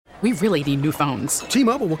We really need new phones.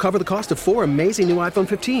 T-Mobile will cover the cost of 4 amazing new iPhone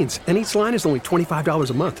 15s, and each line is only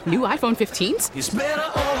 $25 a month. New iPhone 15s? It's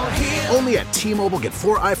better over here. Only at T-Mobile, get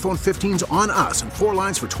 4 iPhone 15s on us and 4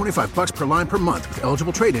 lines for $25 per line per month with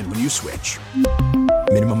eligible trade-in when you switch.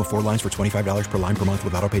 Minimum of 4 lines for $25 per line per month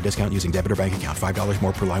with autopay discount using debit or bank account. $5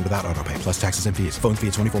 more per line without autopay, plus taxes and fees. Phone fee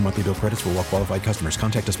at 24 monthly bill credits for well-qualified customers.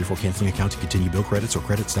 Contact us before canceling account to continue bill credits or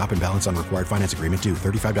credit stop and balance on required finance agreement due.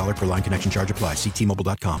 $35 per line connection charge applies. See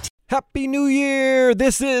T-Mobile.com. Happy New Year!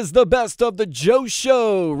 This is the Best of the Joe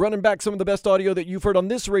Show. Running back some of the best audio that you've heard on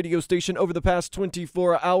this radio station over the past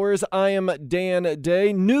 24 hours. I am Dan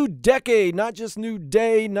Day. New decade, not just new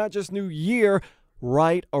day, not just new year.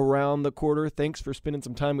 Right around the corner. Thanks for spending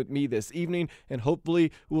some time with me this evening, and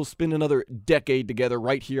hopefully we'll spend another decade together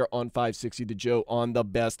right here on 560 The Joe on the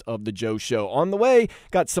Best of the Joe Show. On the way,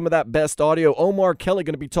 got some of that best audio. Omar Kelly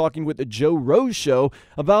going to be talking with the Joe Rose Show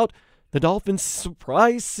about the Dolphins'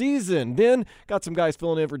 surprise season. Then got some guys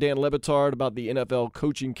filling in for Dan Lebitard about the NFL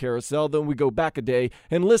coaching carousel. Then we go back a day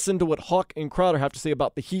and listen to what Hawk and Crowder have to say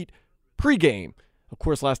about the Heat pregame. Of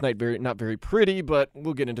course, last night, not very pretty, but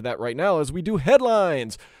we'll get into that right now as we do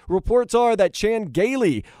headlines. Reports are that Chan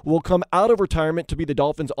Gailey will come out of retirement to be the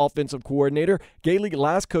Dolphins' offensive coordinator. Gailey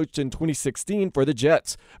last coached in 2016 for the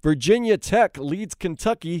Jets. Virginia Tech leads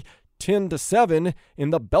Kentucky 10-7 in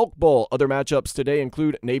the Belk Bowl. Other matchups today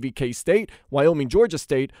include Navy K-State, Wyoming Georgia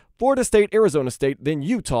State, Florida State Arizona State, then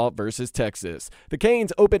Utah versus Texas. The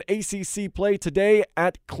Canes open ACC play today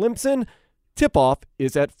at Clemson. Tip-off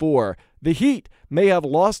is at 4. The Heat may have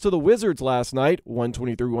lost to the Wizards last night,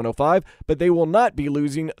 123-105, but they will not be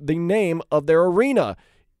losing the name of their arena.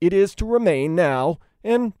 It is to remain now,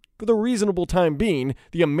 and for the reasonable time being,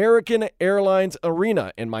 the American Airlines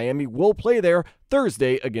Arena, and Miami will play there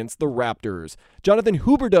Thursday against the Raptors. Jonathan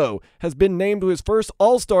Huberdeau has been named to his first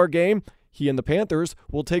All-Star game. He and the Panthers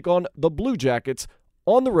will take on the Blue Jackets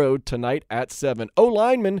on the road tonight at 7.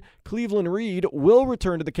 O-lineman Cleveland Reed will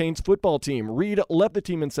return to the Canes football team. Reed left the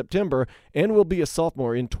team in September and will be a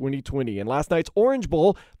sophomore in 2020. In last night's Orange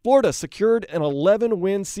Bowl, Florida secured an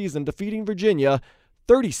 11-win season, defeating Virginia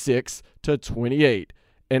 36-28.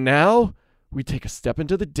 And now we take a step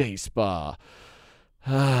into the day spa.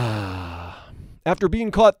 After being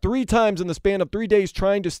caught 3 times in the span of 3 days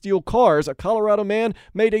trying to steal cars, a Colorado man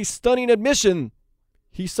made a stunning admission.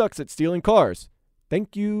 He sucks at stealing cars.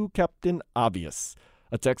 Thank you, Captain Obvious.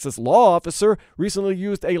 A Texas law officer recently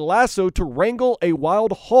used a lasso to wrangle a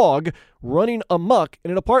wild hog running amok in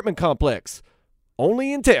an apartment complex.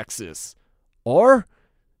 Only in Texas. Or,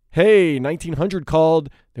 hey, 1900 called.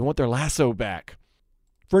 They want their lasso back.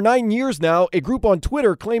 For 9 years now, a group on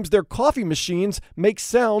Twitter claims their coffee machines make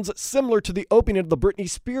sounds similar to the opening of the Britney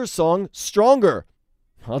Spears song, Stronger.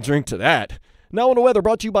 I'll drink to that. Now on the weather,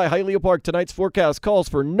 brought to you by Hialeah Park. Tonight's forecast calls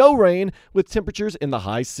for no rain with temperatures in the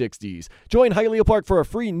high 60s. Join Hialeah Park for a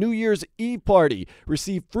free New Year's Eve party.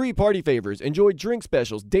 Receive free party favors, enjoy drink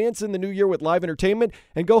specials, dance in the new year with live entertainment,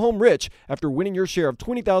 and go home rich after winning your share of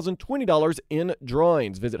 $20,020 in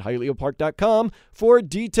drawings. Visit HialeahPark.com for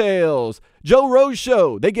details. Joe Rose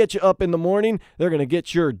Show. They get you up in the morning. They're going to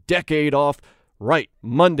get your decade off right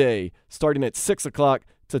Monday, starting at 6 o'clock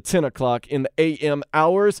to 10 o'clock in the a.m.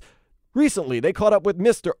 hours. Recently, they caught up with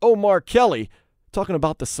Mr. Omar Kelly talking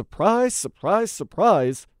about the surprise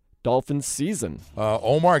Dolphins season.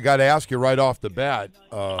 Omar, I got to ask you right off the bat,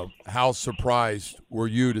 how surprised were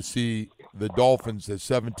you to see the Dolphins as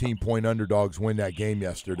 17-point underdogs win that game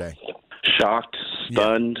yesterday? Shocked,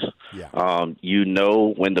 stunned. Yeah.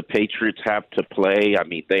 When the Patriots have to play, I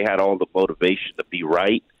mean, they had all the motivation to be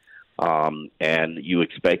right, and you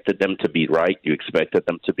expected them to be right. You expected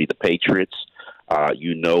them to be the Patriots.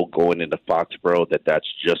 Going into Foxborough that's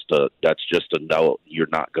just a no. You're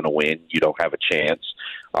not going to win. You don't have a chance.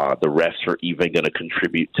 The refs are even going to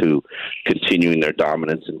contribute to continuing their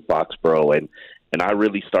dominance in Foxborough, and I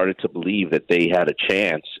really started to believe that they had a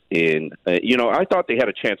chance. I thought they had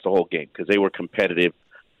a chance the whole game because they were competitive.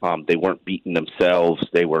 They weren't beating themselves.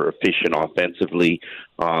 They were efficient offensively.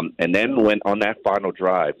 And then when on that final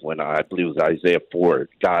drive, when I believe it was Isaiah Ford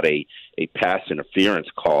got a pass interference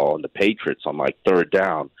call on the Patriots on like 3rd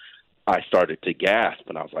down, I started to gasp,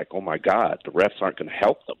 and I was like, oh, my God, the refs aren't going to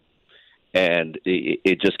help them. And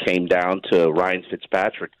it just came down to Ryan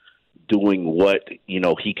Fitzpatrick doing what,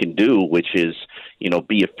 he can do, which is,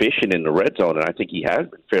 be efficient in the red zone. And I think he has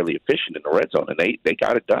been fairly efficient in the red zone, and they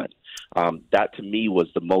got it done. That, to me, was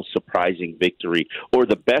the most surprising victory, or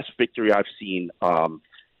the best victory I've seen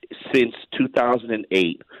since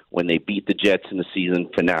 2008 when they beat the Jets in the season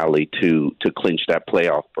finale to clinch that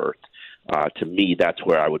playoff berth. To me, that's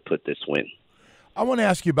where I would put this win. I want to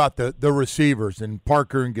ask you about the receivers and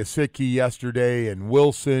Parker and Gesicki yesterday and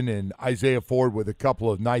Wilson and Isaiah Ford with a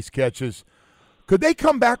couple of nice catches. Could they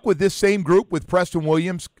come back with this same group with Preston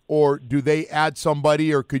Williams, or do they add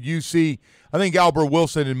somebody, or could you see – I think Albert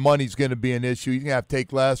Wilson and money's going to be an issue. He's going to have to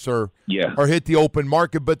take less or hit the open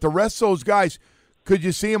market. But the rest of those guys, could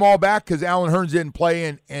you see them all back? Because Allen Hurns didn't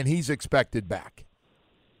play, and he's expected back.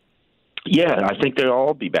 Yeah, I think they'll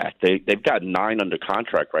all be back. They've got 9 under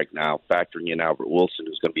contract right now, factoring in Albert Wilson,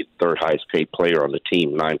 who's going to be the third highest paid player on the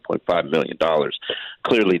team, $9.5 million.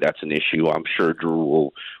 Clearly that's an issue. I'm sure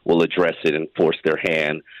Drew will address it and force their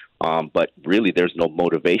hand. But really there's no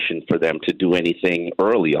motivation for them to do anything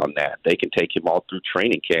early on that. They can take him all through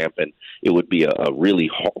training camp, and it would be a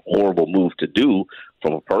really horrible move to do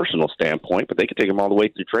from a personal standpoint, but they could take him all the way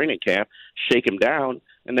through training camp, shake him down,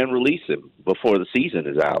 and then release him before the season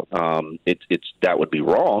is out. That would be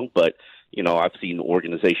wrong, but I've seen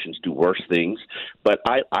organizations do worse things. But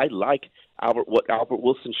I like what Albert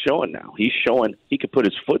Wilson's showing now. He's showing he could put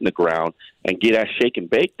his foot in the ground and get that shake and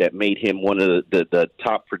bake that made him one of the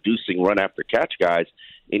top producing run after catch guys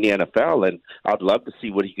in the NFL. And I'd love to see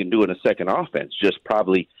what he can do in a second offense. Just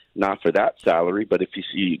probably not for that salary, but if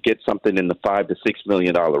you get something in the $5 to $6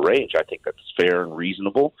 million range, I think that's fair and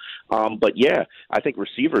reasonable. But yeah, I think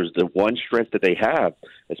receivers, the one strength that they have,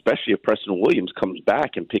 especially if Preston Williams comes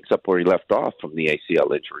back and picks up where he left off from the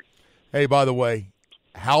ACL injury. Hey, by the way,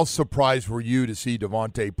 how surprised were you to see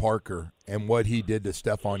Devontae Parker and what he did to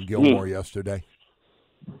Stephon Gilmore yesterday?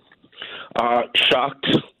 Shocked.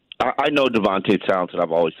 I know Devontae's talented.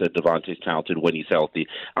 I've always said Devontae's talented when he's healthy.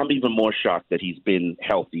 I'm even more shocked that he's been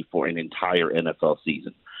healthy for an entire NFL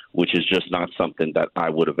season, which is just not something that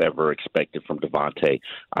I would have ever expected from Devontae.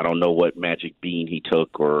 I don't know what magic bean he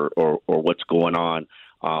took or what's going on,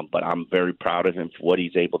 but I'm very proud of him for what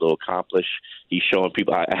he's able to accomplish. He's showing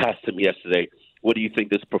people. I asked him yesterday, what do you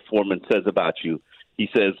think this performance says about you? He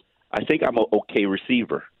says, I think I'm an okay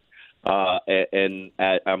receiver. And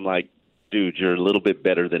I'm like, dude, you're a little bit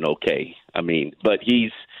better than okay. I mean, but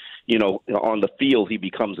he's, on the field, he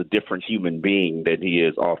becomes a different human being than he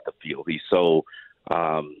is off the field. He's so,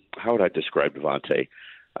 how would I describe Devontae?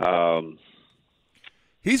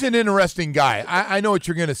 He's an interesting guy. I know what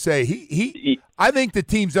you're going to say. I think the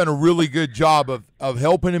team's done a really good job of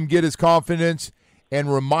helping him get his confidence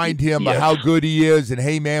and remind him of how good he is. And,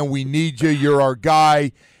 hey, man, we need you. You're our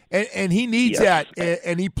guy. And he needs that,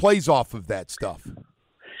 and he plays off of that stuff.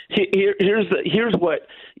 Here's what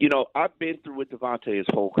I've been through with Devontae his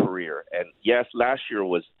whole career, and yes, last year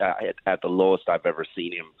was at the lowest I've ever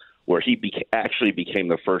seen him, where he actually became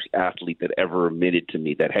the first athlete that ever admitted to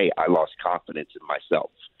me that, hey, I lost confidence in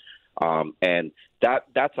myself, and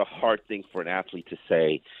that's a hard thing for an athlete to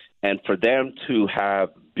say, and for them to have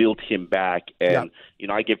built him back, and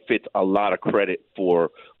I give Fitz a lot of credit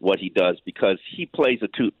for what he does, because Fitz plays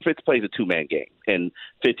a two-man game, and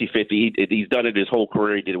 50-50. He's done it his whole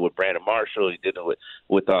career. He did it with Brandon Marshall. He did it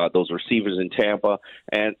with those receivers in Tampa,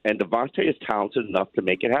 and Devontae is talented enough to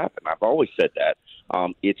make it happen. I've always said that.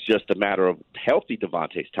 It's just a matter of healthy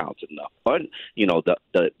Devontae's talented enough. But,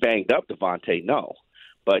 the banged-up Devontae, no.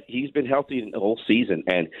 But he's been healthy the whole season,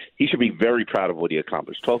 and he should be very proud of what he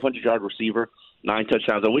accomplished. 1,200-yard receiver, 9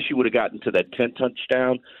 touchdowns. I wish he would have gotten to that 10th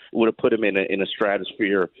touchdown. It would have put him in a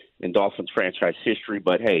stratosphere in Dolphins franchise history.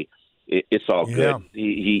 But hey, it's all good.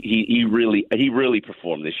 He really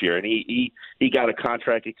performed this year, and he got a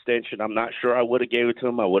contract extension. I'm not sure I would have gave it to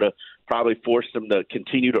him. I would have probably forced him to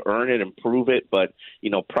continue to earn it and prove it. But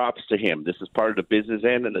props to him. This is part of the business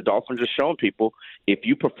end, and the Dolphins are showing people, if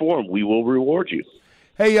you perform, we will reward you.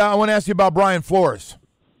 Hey, I want to ask you about Brian Flores.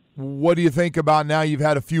 What do you think about now you've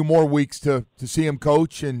had a few more weeks to see him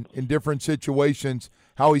coach in different situations,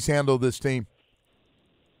 how he's handled this team?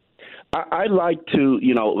 I like to,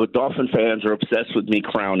 Dolphin fans are obsessed with me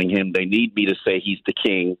crowning him. They need me to say he's the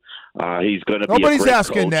king. He's going to be a great Nobody's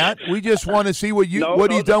asking coach. that. We just want to see what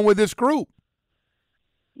he's done with this group.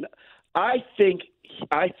 I think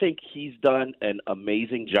he's done an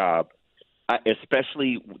amazing job,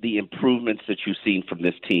 especially the improvements that you've seen from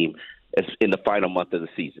this team in the final month of the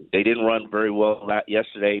season. They didn't run very well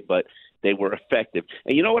yesterday, but they were effective.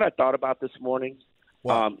 And you know what I thought about this morning?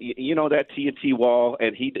 Wow. That TNT wall,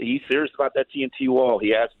 and he's serious about that TNT wall.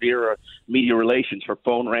 He asked Vera, media relations, her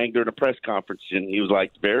phone rang during a press conference, and he was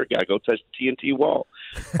like, Vera, gotta go touch the TNT wall.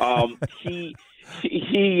 He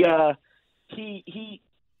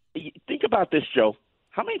think about this, Joe.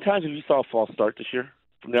 How many times have you saw a false start this year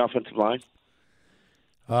from the offensive line?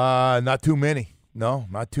 Not too many. No,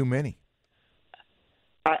 not too many.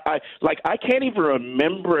 I can't even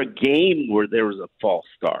remember a game where there was a false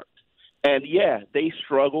start. And, yeah, they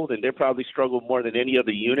struggled, and they probably struggled more than any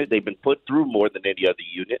other unit. They've been put through more than any other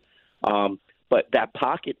unit. But that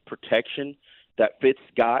pocket protection that Fitz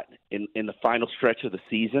got in the final stretch of the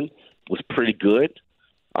season was pretty good.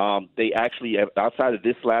 They actually, outside of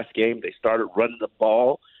this last game, they started running the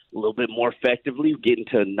ball a little bit more effectively, getting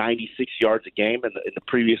to 96 yards a game in the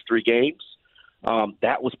previous 3 games.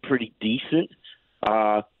 That was pretty decent.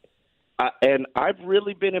 And I've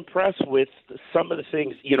really been impressed with some of the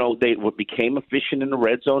things, they became efficient in the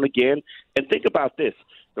red zone again. And think about this.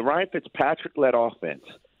 The Ryan Fitzpatrick-led offense,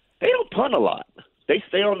 they don't punt a lot. They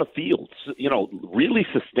stay on the field, really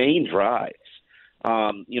sustained drives.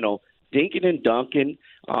 Dinking and dunking,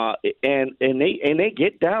 and they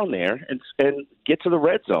get down there and get to the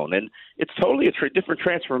red zone. And it's totally a different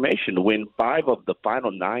transformation to win 5 of the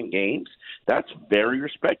final 9 games. That's very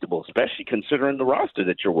respectable, especially considering the roster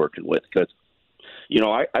that you're working with. Because,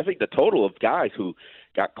 I think the total of guys who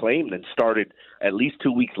got claimed and started at least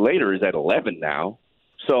 2 weeks later is at 11 now.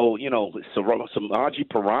 So, Samaje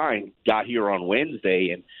Perine got here on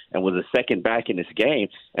Wednesday and was a second back in this game,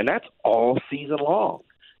 and that's all season long.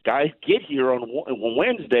 Guys get here on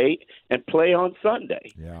Wednesday and play on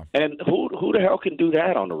Sunday. Yeah. And who the hell can do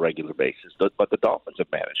that on a regular basis? But the Dolphins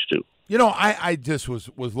have managed to. I just was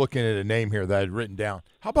looking at a name here that I had written down.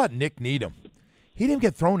 How about Nick Needham? He didn't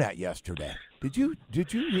get thrown at yesterday. Did you?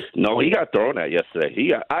 No, he got thrown at yesterday. He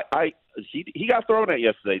got thrown at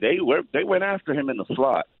yesterday. They went after him in the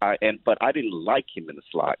slot, but I didn't like him in the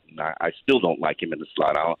slot, and I still don't like him in the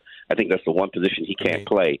slot. I think that's the one position he can't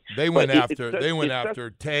play. They went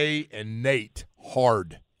after Tay and Nate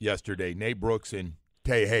hard yesterday. Nate Brooks and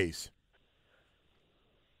Tay Hayes.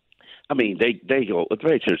 I mean, they go. The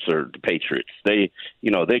Patriots are the Patriots. They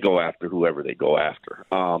go after whoever they go after.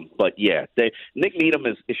 But yeah, Nick Needham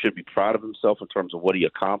should be proud of himself in terms of what he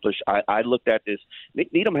accomplished. I looked at this.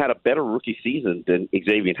 Nick Needham had a better rookie season than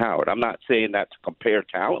Xavier Howard. I'm not saying that to compare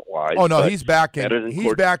talent wise. Oh no, he's back and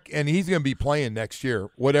he's going to be playing next year,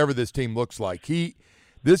 whatever this team looks like.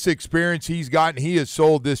 This experience he's gotten, he has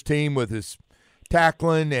sold this team with his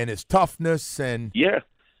tackling and his toughness and Yeah,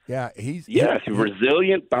 he's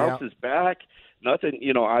resilient, bounces back. Nothing,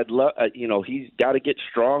 I'd love, he's got to get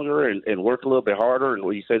stronger and work a little bit harder.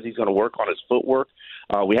 And he says he's going to work on his footwork.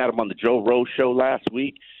 We had him on the Joe Rose show last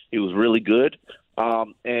week. He was really good,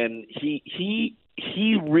 and he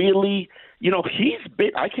really, he's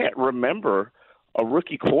been. I can't remember a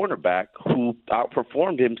rookie cornerback who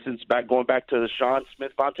outperformed him since going back to the Sean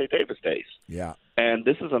Smith, Vontae Davis days. Yeah. And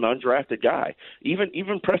this is an undrafted guy. Even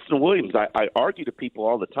Preston Williams, I argue to people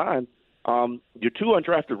all the time, your 2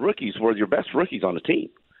 undrafted rookies were your best rookies on the team.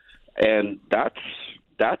 And that's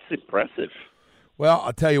impressive. Well,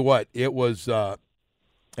 I'll tell you what, it was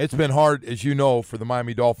it's been hard, as you know, for the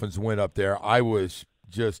Miami Dolphins to win up there. I was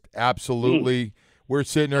just absolutely we're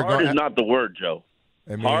sitting there hard going. Is not the word, Joe.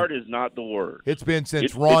 I mean, hard is not the word. It's been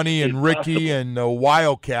since Ronnie and Ricky and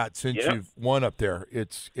Wildcat since you've won up there.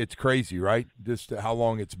 It's crazy, right? Just how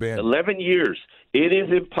long it's been. 11 years. It is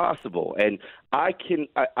impossible. And I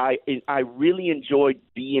really enjoyed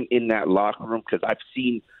being in that locker room because I've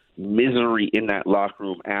seen misery in that locker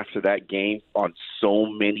room after that game on so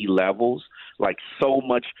many levels, like so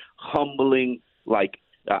much humbling, like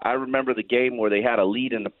I remember the game where they had a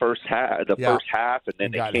lead in the first half, and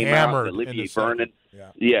then they came out. Olivier Vernon,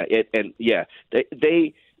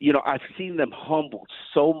 they I've seen them humbled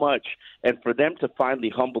so much, and for them to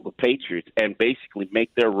finally humble the Patriots and basically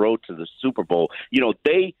make their road to the Super Bowl,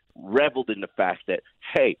 they reveled in the fact that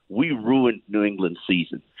hey, we ruined New England's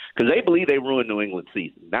season because they believe they ruined New England's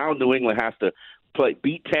season. Now New England has to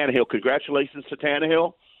beat Tannehill. Congratulations to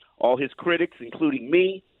Tannehill. All his critics, including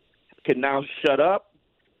me, can now shut up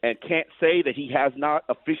and can't say that he has not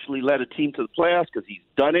officially led a team to the playoffs because he's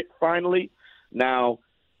done it finally. Now,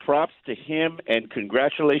 props to him and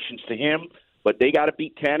congratulations to him, but they got to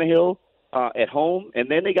beat Tannehill at home, and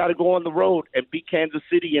then they got to go on the road and beat Kansas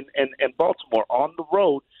City and Baltimore on the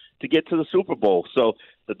road to get to the Super Bowl. So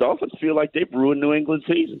the Dolphins feel like they've ruined New England's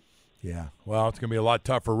season. Yeah, well, it's going to be a lot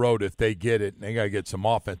tougher road if they get it, and they got to get some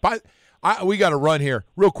offense. But we got to run here.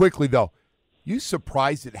 Real quickly, though, you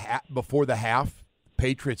surprised at before the half?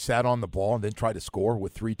 Patriots sat on the ball and then tried to score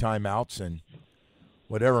with 3 timeouts and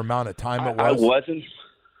whatever amount of time it was?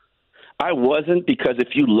 I wasn't because if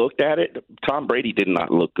you looked at it, Tom Brady did not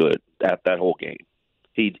look good at that whole game.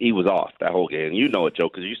 He was off that whole game. You know it, Joe,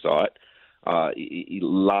 because you saw it.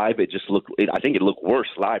 Live, it just looked – I think it looked worse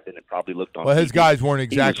live than it probably looked on TV. Well, his guys weren't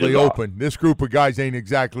exactly open. This group of guys ain't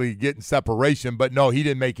exactly getting separation, but no, he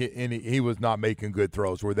didn't make it any – he was not making good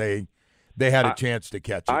throws where they had a chance to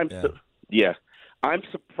catch it. I'm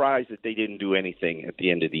surprised that they didn't do anything at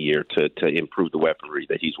the end of the year to improve the weaponry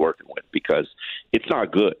that he's working with, because it's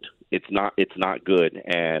not good. It's not good,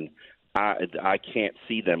 and I can't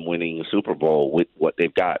see them winning the Super Bowl with what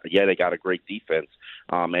they've got. Yeah, they got a great defense,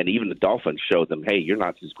 and even the Dolphins showed them, hey, you're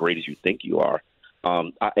not as great as you think you are.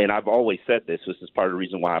 And I've always said this. This is part of the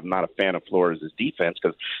reason why I'm not a fan of Flores' defense,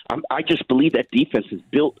 because I just believe that defense is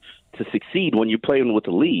built to succeed when you're playing with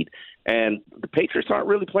the lead. And the Patriots aren't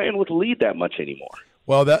really playing with the lead that much anymore.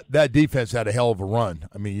 Well, that defense had a hell of a run.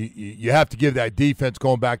 I mean, you have to give that defense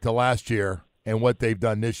going back to last year and what they've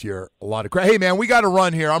done this year a lot of credit. Hey, man, we got to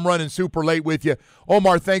run here. I'm running super late with you.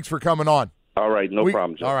 Omar, thanks for coming on. All right, no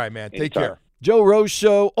problem, Joe. All right, man. Take Anytime. care. Joe Rose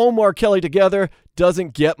Show, Omar Kelly together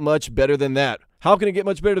doesn't get much better than that. How can it get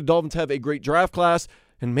much better? The Dolphins have a great draft class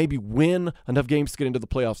and maybe win enough games to get into the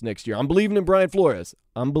playoffs next year. I'm believing in Brian Flores.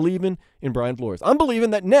 I'm believing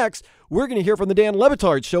that next we're going to hear from the Dan Le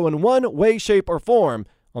Batard Show in one way, shape, or form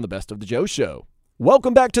on the Best of the Joe Show.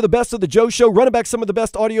 Welcome back to the Best of the Joe Show, running back some of the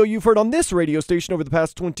best audio you've heard on this radio station over the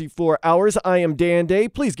past 24 hours. I am Dan Day.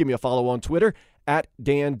 Please give me a follow on Twitter at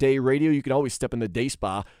Dan Day Radio. You can always step in the day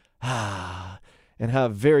spa and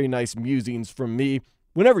have very nice musings from me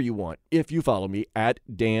whenever you want if you follow me at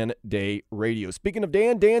Dan Day Radio. Speaking of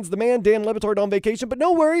Dan, Dan's the man. Dan Le Batard on vacation, but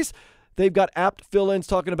no worries. They've got apt fill-ins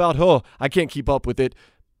talking about, I can't keep up with it.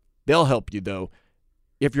 They'll help you, though,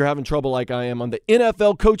 if you're having trouble like I am on the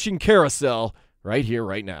NFL coaching carousel right here,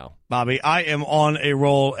 right now. Bobby, I am on a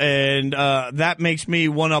roll, and that makes me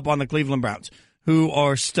one up on the Cleveland Browns, who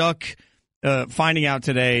are stuck finding out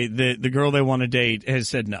today that the girl they want to date has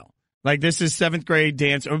said no. Like, this is 7th grade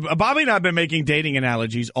dance. Bobby and I have been making dating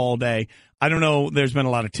analogies all day. I don't know. There's been a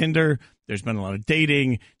lot of Tinder. There's been a lot of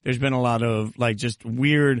dating. There's been a lot of, like, just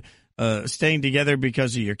weird staying together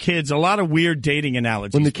because of your kids. A lot of weird dating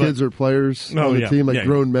analogies. When the kids are players on the team, like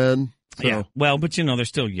grown men. So. Yeah, well, but, they're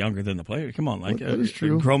still younger than the player. Come on. Like, that is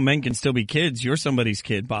true. Grown men can still be kids. You're somebody's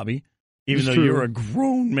kid, Bobby, even though you're a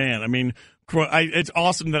grown man. I mean, it's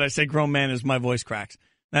awesome that I say grown man as my voice cracks.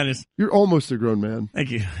 You're almost a grown man. Thank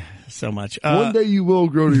you so much. One day you will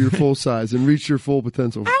grow to your full size and reach your full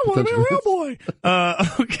potential. I want to be a real boy.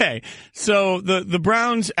 Okay, so the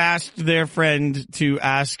Browns asked their friend to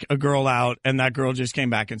ask a girl out, and that girl just came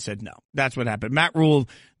back and said no. That's what happened. Matt Rule,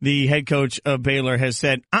 the head coach of Baylor, has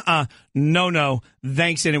said, no,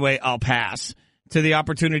 thanks anyway, I'll pass, to the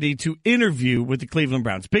opportunity to interview with the Cleveland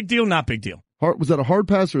Browns. Big deal, not big deal? Was that a hard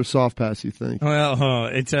pass or a soft pass, you think? Well,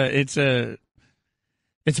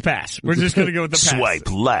 it's a pass. We're just going to go with the pass.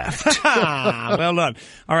 Swipe left. Well done.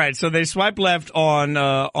 All right, so they swipe left on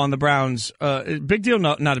the Browns. Big deal?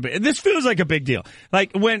 No, not a big. This feels like a big deal.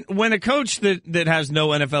 Like when a coach that has no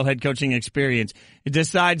NFL head coaching experience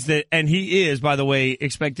decides that, and he is, by the way,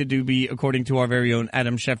 expected to be, according to our very own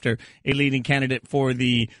Adam Schefter, a leading candidate for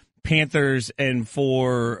the Panthers and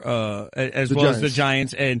for as well as the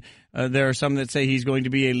Giants, and there are some that say he's going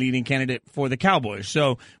to be a leading candidate for the Cowboys.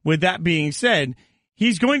 So with that being said,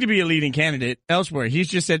 he's going to be a leading candidate elsewhere. He's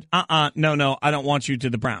just said, no, I don't want you to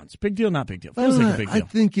the Browns. Big deal, not big deal? Feels like a big deal. I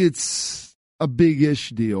think it's a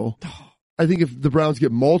big-ish deal. I think if the Browns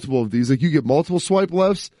get multiple of these, like you get multiple swipe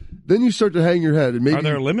lefts, then you start to hang your head. And maybe, are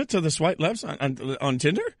there a limit to the swipe lefts on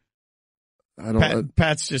Tinder? I don't.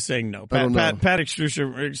 Pat's just saying no. Pat,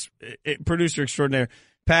 producer extraordinaire.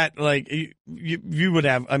 Pat, like you would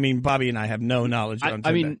have. I mean, Bobby and I have no knowledge on Tinder.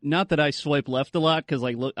 I mean, not that I swipe left a lot because,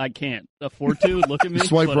 like, look, I can't afford to. Look at me.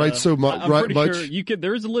 Swipe right so much. I'm pretty sure you could.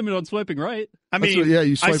 There is a limit on swiping right. I mean,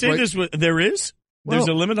 you swipe I say right. this. There is. There's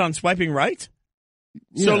a limit on swiping right.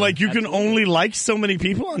 Yeah, so, like, you can only like so many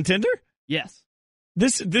people on Tinder. Yes.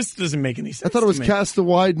 This doesn't make any sense. I thought it was cast a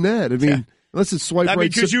wide net. I mean, unless it's swipe right.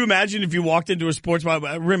 right. Could you imagine if you walked into a sports bar?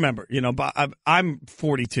 Remember, I'm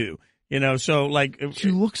 42. So like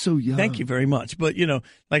you look so young. Thank you very much. But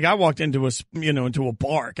like I walked into a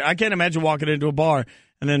bar. I can't imagine walking into a bar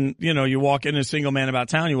and then you walk in as a single man about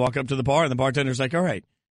town. You walk up to the bar and the bartender's like, "All right,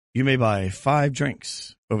 you may buy 5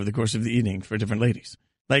 drinks over the course of the evening for different ladies."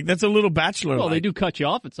 Like that's a little bachelor. Well, they do cut you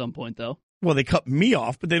off at some point, though. Well, they cut me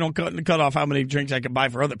off, but they don't cut off how many drinks I can buy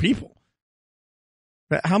for other people.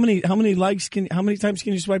 But how many times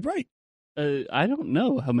can you swipe right? I don't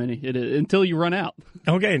know how many it is until you run out.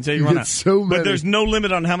 Okay, until you run out. So many. But there's no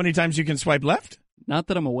limit on how many times you can swipe left? Not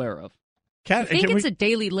that I'm aware of. I think it's a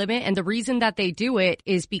daily limit, and the reason that they do it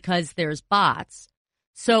is because there's bots.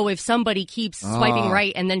 So if somebody keeps swiping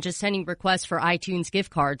right and then just sending requests for iTunes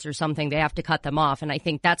gift cards or something, they have to cut them off. And I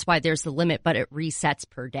think that's why there's the limit, but it resets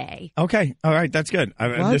per day. Okay. All right. That's good.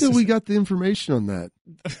 Glad that we got the information on that.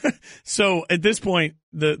 So at this point,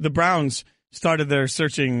 the Browns started their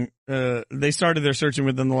searching. They started their searching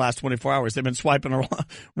within the last 24 hours. They've been swiping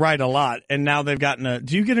right a lot, and now they've gotten a.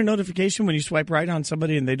 Do you get a notification when you swipe right on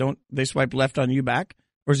somebody and they swipe left on you back,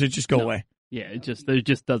 or does it just go away? Yeah, it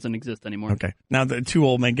just doesn't exist anymore. Okay. Now the two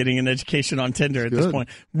old men getting an education on Tinder at this point.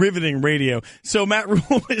 Riveting radio. So Matt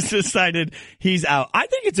Rule has decided he's out. I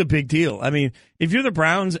think it's a big deal. I mean, if you're the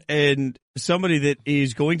Browns and somebody that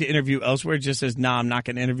is going to interview elsewhere just says, nah, I'm not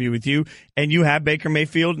going to interview with you, and you have Baker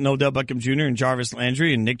Mayfield and Odell Beckham Jr. and Jarvis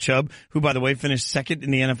Landry and Nick Chubb, who, by the way, finished second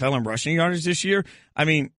in the NFL in rushing yardage this year. I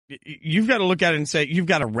mean, you've got to look at it and say, you've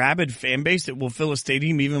got a rabid fan base that will fill a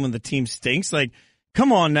stadium even when the team stinks. Like,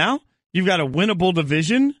 come on now. You've got a winnable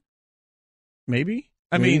division, maybe?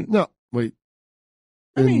 I mean, no, wait.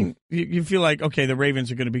 I mean, you feel like, okay, the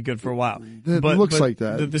Ravens are going to be good for a while. It looks like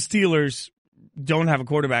that. The Steelers don't have a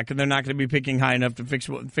quarterback, and they're not going to be picking high enough to fix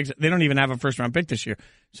it. They don't even have a first-round pick this year,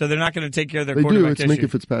 so they're not going to take care of their quarterback. They do. It's Minka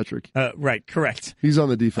Fitzpatrick. Right, correct. He's on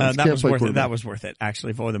the defense. That was worth it. That was worth it,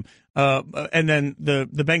 actually, for them. And then the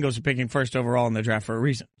Bengals are picking first overall in the draft for a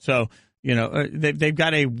reason. So, you know, they've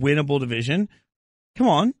got a winnable division. Come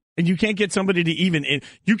on. And you can't get somebody to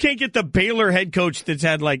you can't get the Baylor head coach that's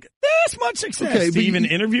had like this much success to even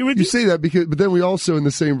interview with you. You say that but then we also in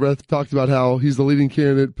the same breath talked about how he's the leading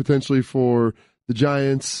candidate potentially for the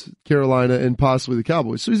Giants, Carolina, and possibly the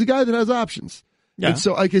Cowboys. So he's a guy that has options. Yeah. And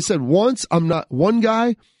so, like I said, I'm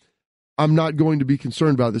not going to be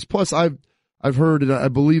concerned about this. Plus, I've heard and I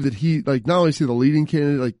believe that he, like, not only is he the leading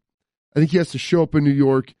candidate, like, I think he has to show up in New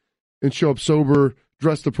York and show up sober,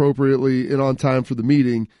 dressed appropriately, and on time for the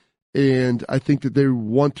meeting. And I think that they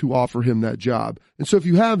want to offer him that job. And so if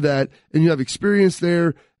you have that and you have experience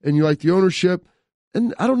there and you like the ownership,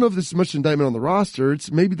 and I don't know if this is much indictment on the roster,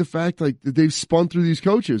 it's maybe the fact like that they've spun through these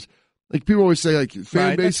coaches. Like people always say, like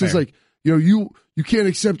fan bases, like, you know, you can't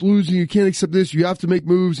accept losing, you can't accept this, you have to make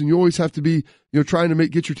moves, and you always have to be, you know, trying to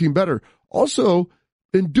get your team better. Also,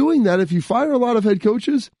 in doing that, if you fire a lot of head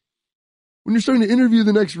coaches, when you're starting to interview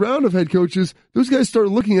the next round of head coaches, those guys start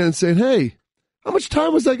looking at it and saying, hey, how much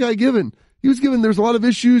time was that guy given? He was given, there's a lot of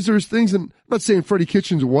issues, there's things, and I'm not saying Freddie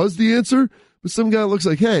Kitchens was the answer, but some guy looks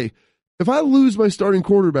like, hey, if I lose my starting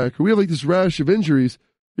quarterback or we have like this rash of injuries,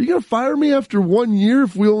 are you going to fire me after 1 year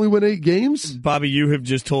if we only win 8 games? Bobby, you have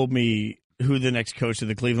just told me who the next coach of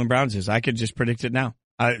the Cleveland Browns is. I could just predict it now.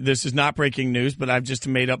 This is not breaking news, but I've just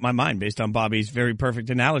made up my mind based on Bobby's very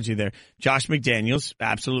perfect analogy there. Josh McDaniels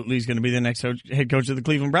absolutely is going to be the next head coach of the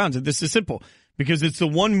Cleveland Browns. And this is simple because it's the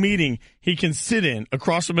one meeting he can sit in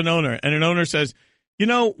across from an owner, and an owner says, you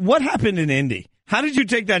know, what happened in Indy? How did you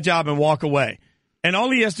take that job and walk away? And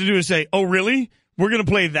all he has to do is say, oh, really? We're going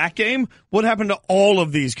to play that game? What happened to all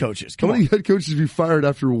of these coaches? How many head coaches have you fired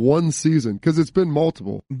after one season? Because it's been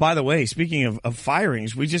multiple. By the way, speaking of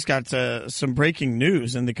firings, we just got some breaking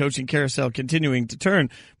news and the coaching carousel continuing to turn.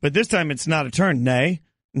 But this time it's not a turn. Nay,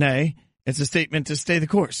 it's a statement to stay the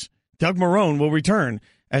course. Doug Marrone will return.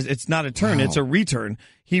 As it's not a turn, It's a return.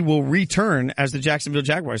 He will return as the Jacksonville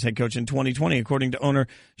Jaguars head coach in 2020, according to owner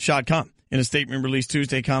Shad Khan. In a statement released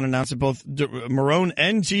Tuesday, Khan announced that both Marrone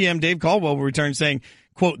and GM Dave Caldwell will return, saying,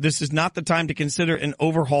 quote, this is not the time to consider an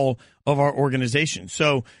overhaul of our organization.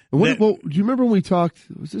 So, well, do you remember when we talked,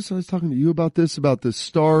 I was talking to you about this, about the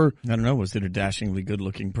star? I don't know. Was it a dashingly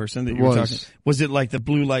good-looking person that you were talking? Was it like the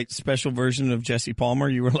blue light special version of Jesse Palmer?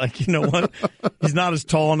 You were like, you know what? He's not as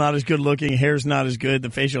tall, not as good-looking. Hair's not as good.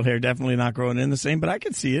 The facial hair definitely not growing in the same, but I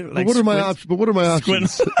can see it. Like, what are my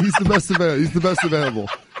options? He's the best available. He's the best available.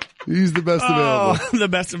 He's the best available. The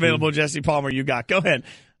best available Jesse Palmer you got. Go ahead.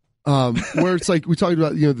 Where it's like we talked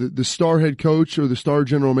about, you know, the star head coach or the star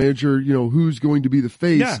general manager, you know, who's going to be the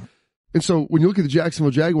face. Yeah. And so when you look at the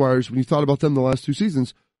Jacksonville Jaguars, when you thought about them the last 2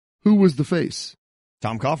 seasons, who was the face?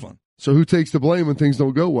 Tom Coughlin. So who takes the blame when things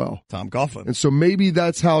don't go well? Tom Coughlin. And so maybe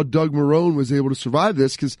that's how Doug Marrone was able to survive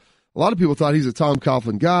this, because a lot of people thought he's a Tom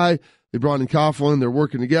Coughlin guy. They brought in Coughlin. They're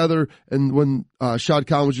working together. And when Shad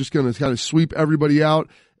Khan was just going to kind of sweep everybody out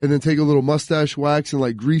and then take a little mustache wax and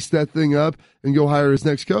like grease that thing up and go hire his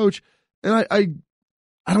next coach. And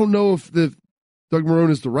I don't know if Doug Marrone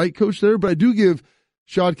is the right coach there, but I do give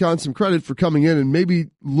Shad Khan some credit for coming in and maybe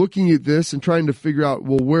looking at this and trying to figure out,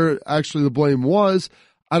 well, where actually the blame was.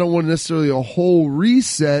 I don't want necessarily a whole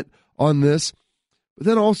reset on this, but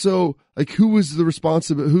then also like who's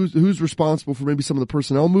responsible for maybe some of the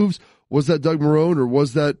personnel moves? Was that Doug Marrone, or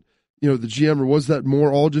was that, you know, the GM, or was that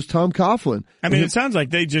more all just Tom Coughlin? I mean, it sounds like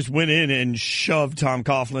they just went in and shoved Tom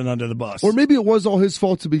Coughlin under the bus. Or maybe it was all his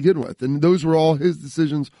fault to begin with, and those were all his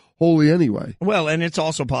decisions wholly anyway. Well, and it's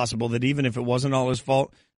also possible that even if it wasn't all his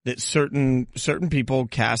fault, that certain people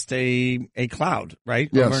cast a cloud, right,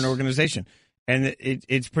 over an organization. And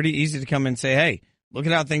it's pretty easy to come and say, hey, look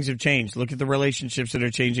at how things have changed. Look at the relationships that are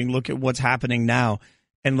changing. Look at what's happening now,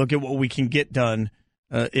 and look at what we can get done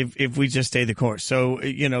if we just stay the course. So,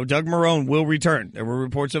 Doug Marrone will return. There were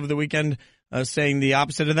reports over the weekend saying the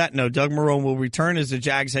opposite of that. No, Doug Marrone will return as the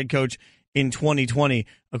Jags head coach in 2020,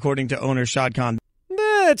 according to owner Shad Khan.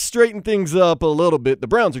 Let's straighten things up a little bit. The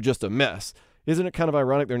Browns are just a mess. Isn't it kind of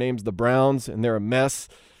ironic their name's the Browns and they're a mess?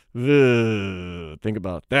 Think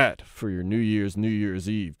about that for your New Year's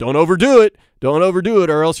Eve. Don't overdo it. Don't overdo it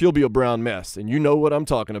or else you'll be a brown mess. And you know what I'm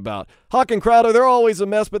talking about. Hawk and Crowder, they're always a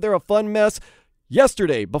mess, but they're a fun mess.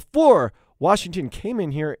 Yesterday, before Washington came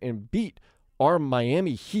in here and beat our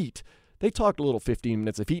Miami Heat, they talked a little 15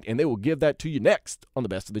 minutes of heat, and they will give that to you next on the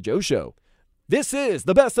Best of the Joe Show. This is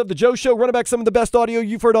the Best of the Joe Show, running back some of the best audio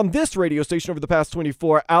you've heard on this radio station over the past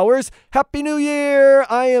 24 hours. Happy New Year!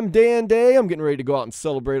 I am Dan Day. I'm getting ready to go out and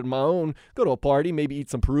celebrate on my own. Go to a party, maybe eat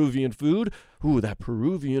some Peruvian food. Ooh, that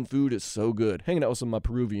Peruvian food is so good. Hanging out with some of my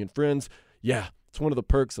Peruvian friends. Yeah, it's one of the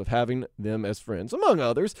perks of having them as friends, among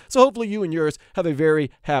others. So hopefully you and yours have a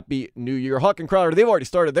very happy New Year. Hawk and Crowder, they've already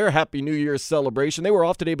started their Happy New Year's celebration. They were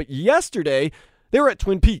off today, but yesterday they were at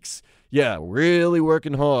Twin Peaks. Yeah, really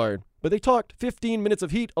working hard. But they talked 15 minutes of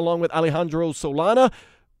heat along with Alejandro Solana.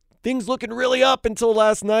 Things looking really up until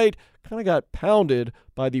last night. Kind of got pounded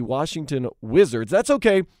by the Washington Wizards. That's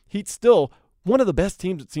okay. Heat's still one of the best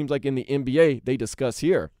teams, it seems like, in the NBA they discuss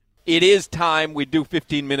here. It is time. We do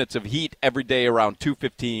 15 minutes of heat every day around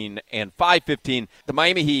 2:15 and 5:15. The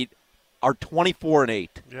Miami Heat are 24-8.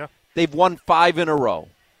 Yeah. They've won 5 in a row.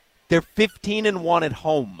 They're 15-1 at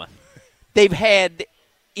home. They've had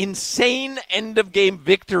insane end-of-game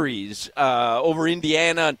victories over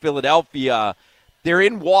Indiana and Philadelphia. They're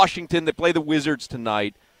in Washington. They play the Wizards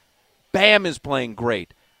tonight. Bam is playing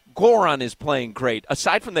great. Goran is playing great.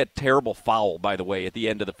 Aside from that terrible foul, by the way, at the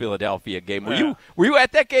end of the Philadelphia game. Were you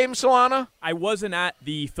at that game, Solana? I wasn't at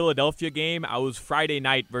the Philadelphia game. I was Friday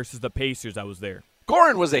night versus the Pacers. I was there.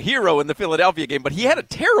 Goran was a hero in the Philadelphia game, but he had a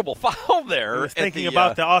terrible foul there. I was thinking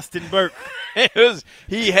about the Austin Burke.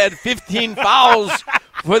 He had 15 fouls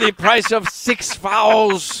for the price of 6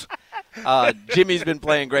 fouls. Jimmy's been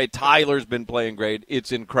playing great. Tyler's been playing great.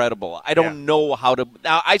 It's incredible. I don't know how to –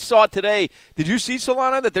 now, I saw it today. Did you see,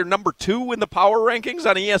 Solana, that they're number 2 in the power rankings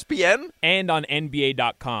on ESPN? And on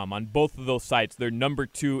NBA.com. On both of those sites, they're number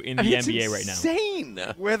 2 in the NBA right now. It's insane.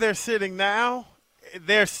 Where they're sitting now,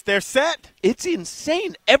 they're set. It's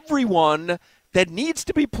insane. Everyone that needs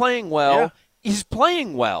to be playing well is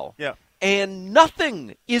playing well. Yeah. And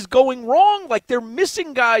nothing is going wrong. Like, they're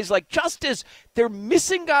missing guys like Justice. They're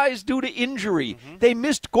missing guys due to injury. Mm-hmm. They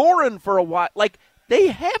missed Goran for a while. Like, they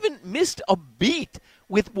haven't missed a beat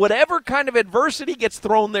with whatever kind of adversity gets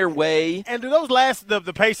thrown their way. And do those last, the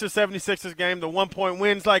Pacers 76ers game, the 1-point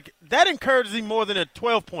wins, like, that encourages him more than a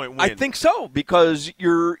 12-point win? I think so, because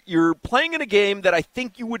you're playing in a game that I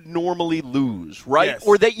think you would normally lose, right? Yes.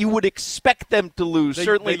 Or that you would expect them to lose.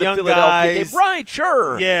 Certainly the young Philadelphia guys, game. Right,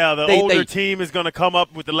 sure. Yeah, the older team is going to come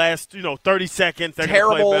up with the last 30 seconds. They're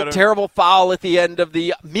Terrible foul at the end of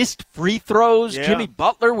the missed free throws. Yeah. Jimmy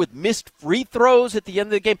Butler with missed free throws at the end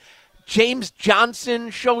of the game. James Johnson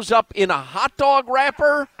shows up in a hot dog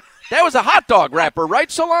wrapper. That was a hot dog wrapper, right,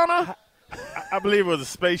 Solana? I believe it was a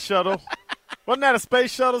space shuttle. Wasn't that a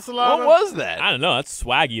space shuttle, Solana? What was that? I don't know. That's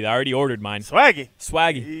Swaggy. I already ordered mine. Swaggy?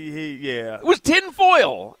 Swaggy. Yeah. It was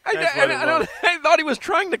tinfoil. I thought he was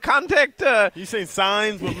trying to contact. You seen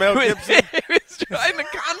Signs with Mel Gibson? He was trying to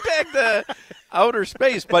contact outer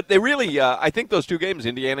space. But they really, I think those 2 games,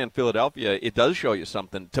 Indiana and Philadelphia, it does show you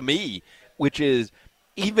something to me, which is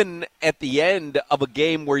even at the end of a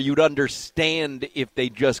game where you'd understand if they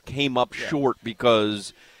just came up short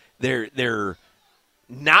because they're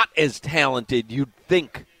not as talented, you'd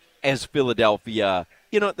think, as Philadelphia,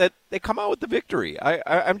 that they come out with the victory.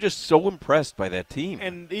 I'm just so impressed by that team.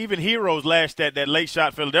 And even Heroes lashed that late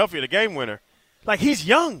shot Philadelphia, the game winner. Like, he's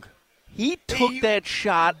young. He took that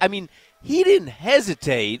shot. I mean, he didn't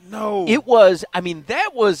hesitate. No. It was,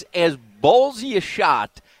 that was as ballsy a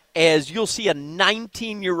shot as you'll see a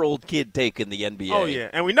 19-year-old kid take in the NBA. Oh, yeah.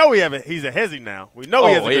 And we know he's a hezzy now. We know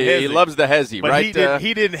he has a good hezzy. He loves the hezzy, but right?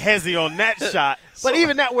 He didn't hezzy on that shot. But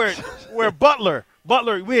even that where Butler,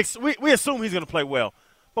 we assume he's going to play well.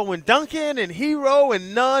 But when Duncan and Hero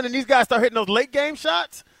and Nunn and these guys start hitting those late-game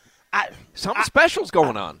shots, something special's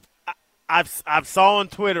going on. I've saw on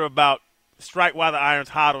Twitter about strike while the iron's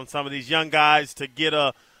hot on some of these young guys to get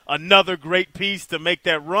another great piece to make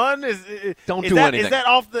that run. Don't do anything. Is that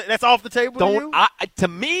off the table? To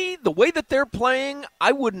me, the way that they're playing,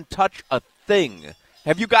 I wouldn't touch a thing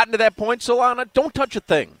Have you gotten to that point, Solana? Don't touch a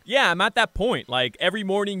thing. Yeah, I'm at that point. Like, every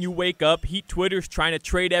morning you wake up, Heat Twitter's trying to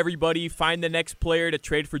trade everybody, find the next player to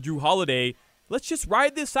trade for Drew Holiday. Let's just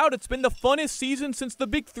ride this out. It's been the funnest season since the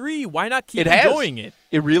Big Three. Why not keep enjoying it?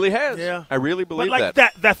 It really has. Yeah. I really believe but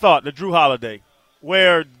that thought, the Drew Holiday,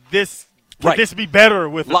 where this could this be better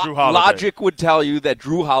with the Drew Holiday? Logic would tell you that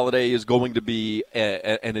Drew Holiday is going to be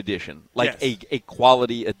an addition, like a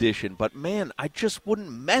quality addition. But, man, I just wouldn't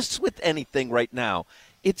mess with anything right now.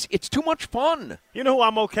 It's too much fun. You know who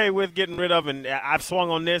I'm okay with getting rid of, and I've swung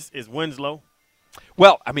on this, is Winslow.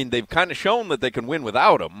 Well, I mean, they've kind of shown that they can win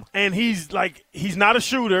without him. And he's not a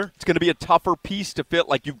shooter. It's going to be a tougher piece to fit.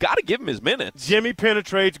 Like, you've got to give him his minutes. Jimmy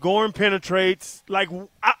penetrates. Goran penetrates. Like,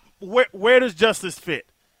 where does Justice fit?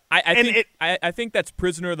 I think that's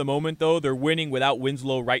prisoner of the moment, though. They're winning without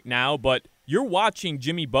Winslow right now, but you're watching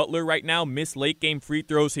Jimmy Butler right now miss late-game free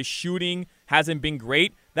throws. His shooting hasn't been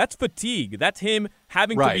great. That's fatigue. That's him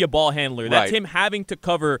having to be a ball handler. That's him having to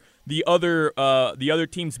cover the other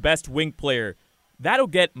team's best wing player. That'll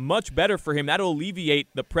get much better for him. That'll alleviate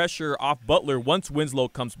the pressure off Butler once Winslow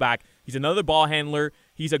comes back. He's another ball handler.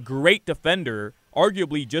 He's a great defender,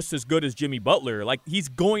 arguably just as good as Jimmy Butler. Like, he's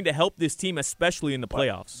going to help this team, especially in the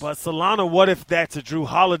playoffs. But Solana, what if that's a Drew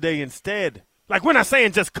Holiday instead? Like, we're not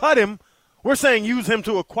saying just cut him. We're saying use him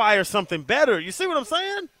to acquire something better. You see what I'm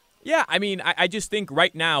saying? Yeah, I mean, I just think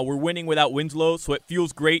right now we're winning without Winslow, so it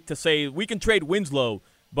feels great to say we can trade Winslow,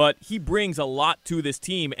 but he brings a lot to this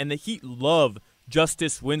team, and the Heat love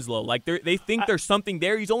Justice Winslow. Like, they think there's something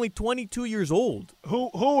there. He's only 22 years old.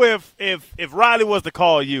 Who if Riley was to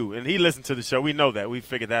call you, and he listened to the show, we know that. We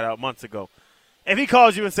figured that out months ago. If he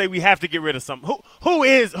calls you and say we have to get rid of something,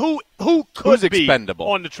 who could be expendable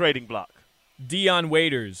on the trading block? Dion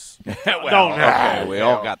Waiters. We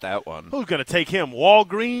all got that one. Who's going to take him?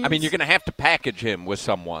 Walgreens? I mean, you're going to have to package him with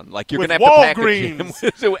someone. Like, you're With going to have to package him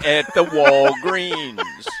Walgreens. at the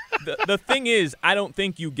Walgreens. The thing is, I don't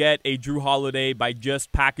think you get a Drew Holiday by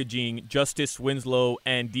just packaging Justice Winslow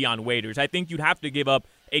and Dion Waiters. I think you'd have to give up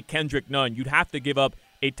a Kendrick Nunn. You'd have to give up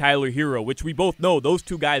a Tyler Hero, which we both know those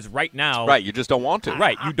two guys right now. Right, you just don't want to.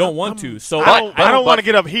 Right, you don't want to. So I don't want to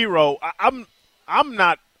get up Hero. I'm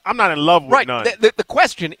not in love with Nunn. The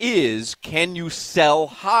question is, can you sell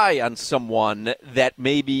high on someone that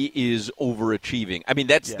maybe is overachieving? I mean,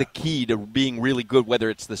 that's the key to being really good,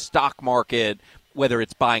 whether it's the stock market, whether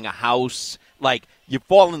it's buying a house. Like, you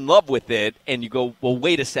fall in love with it, and you go, well,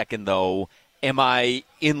 wait a second, though. Am I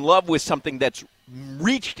in love with something that's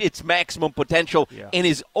reached its maximum potential and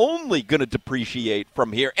is only going to depreciate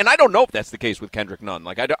from here? And I don't know if that's the case with Kendrick Nunn.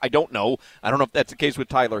 Like, I don't know. I don't know if that's the case with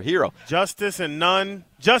Tyler Hero. Justice, Nunn,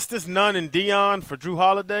 and Dion for Drew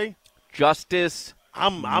Holiday. Justice,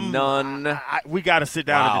 Nunn. We got to sit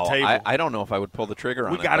down at the table. I don't know if I would pull the trigger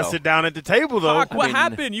on it. We got to sit down at the table, though. What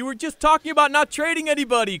happened? You were just talking about not trading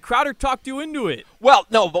anybody. Crowder talked you into it. Well,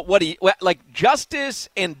 no, but like Justice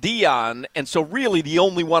and Dion, and so really the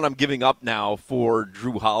only one I'm giving up now for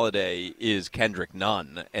Drew Holiday is Kendrick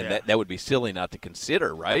Nunn, and that would be silly not to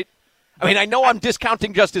consider, right? I mean, I know I'm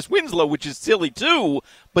discounting Justice Winslow, which is silly too,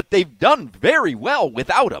 but they've done very well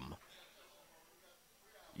without him.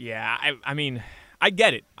 Yeah, I mean, I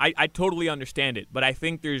get it. I totally understand it. But I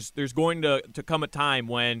think there's going to come a time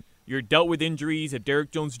when you're dealt with injuries. If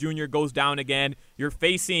Derrick Jones Jr. goes down again, you're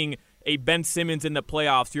facing a Ben Simmons in the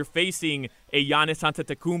playoffs. You're facing a Giannis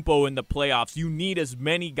Antetokounmpo in the playoffs. You need as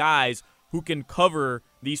many guys who can cover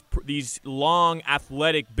these long,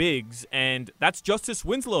 athletic bigs, and that's Justice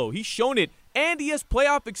Winslow. He's shown it, and he has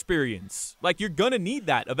playoff experience. Like, you're going to need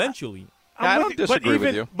that eventually. I don't disagree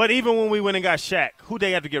with you. But even when we went and got Shaq, who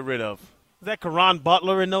they had to get rid of? Is that Caron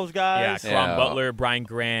Butler and those guys? Yeah, Caron Butler, Brian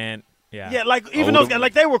Grant. Yeah, like even those guys,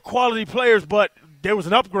 like they were quality players, but there was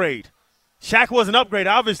an upgrade. Shaq was an upgrade.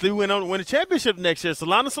 Obviously, we went on to win a championship next year,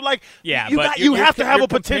 Solana. So, like, you have to have a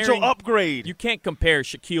potential upgrade. You can't compare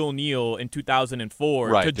Shaquille O'Neal in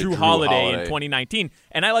 2004 to Drew Holiday in 2019.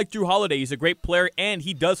 And I like Drew Holiday. He's a great player, and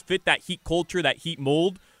he does fit that Heat culture, that Heat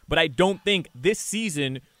mold. But I don't think this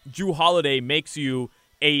season Drew Holiday makes you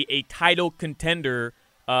a title contender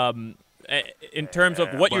in terms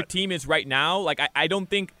of what your team is right now. Like, I don't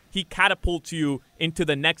think he catapults you into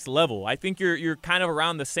the next level. I think you're kind of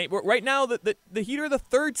around the same. Right now, the Heat are the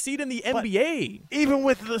third seed in the NBA. Even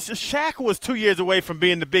with Shaq was 2 years away from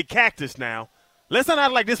being the big cactus now. Let's not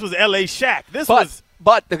act like this was L.A. Shaq.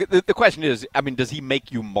 But the question is, I mean, does he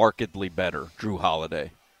make you markedly better, Drew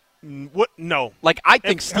Holiday? What? No. Like, I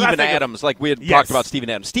think Steven Steven Adams, like we had Yes. talked about Steven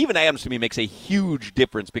Adams. Steven Adams, to me, makes a huge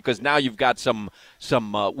difference because now you've got some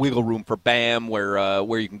wiggle room for Bam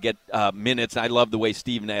where you can get minutes. I love the way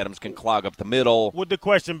Steven Adams can clog up the middle. Would the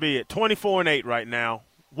question be at 24-8 right now,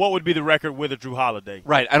 what would be the record with a Drew Holiday?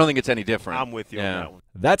 Right. I don't think it's any different. I'm with you on that one.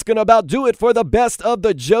 That's going to about do it for the Best of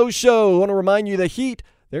the Joe Show. I want to remind you the Heat,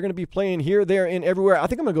 they're going to be playing here, there, and everywhere. I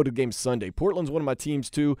think I'm going to go to game Sunday. Portland's one of my teams,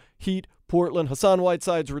 too. Heat, Portland, Hassan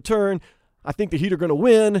Whiteside's return. I think the Heat are going to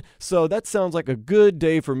win, so that sounds like a good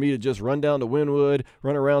day for me to just run down to Wynwood,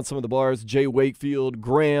 run around some of the bars, Jay Wakefield,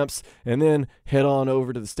 Gramps, and then head on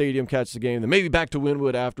over to the stadium, catch the game, then maybe back to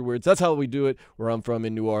Wynwood afterwards. That's how we do it where I'm from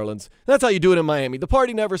in New Orleans. That's how you do it in Miami. The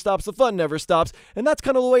party never stops, the fun never stops, and that's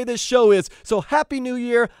kind of the way this show is. So Happy New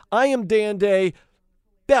Year. I am Dan Day.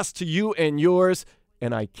 Best to you and yours,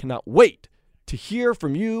 and I cannot wait to hear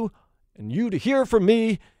from you and you to hear from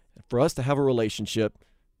me and for us to have a relationship.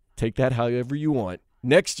 Take that however you want.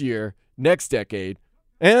 Next year, next decade,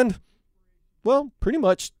 and, well, pretty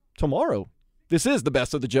much tomorrow. This is the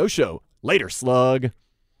Best of the Joe Show. Later, slug.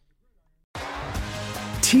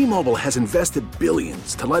 T-Mobile has invested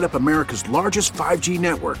billions to light up America's largest 5G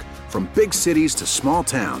network, from big cities to small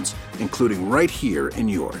towns, including right here in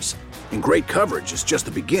yours. And great coverage is just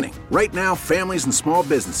the beginning. Right now, families and small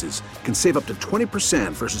businesses can save up to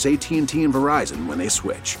 20% versus AT&T and Verizon when they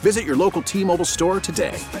switch. Visit your local T-Mobile store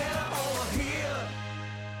today.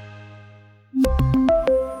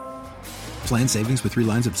 Plan savings with 3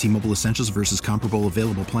 lines of T-Mobile Essentials versus comparable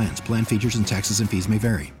available plans. Plan features and taxes and fees may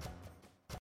vary.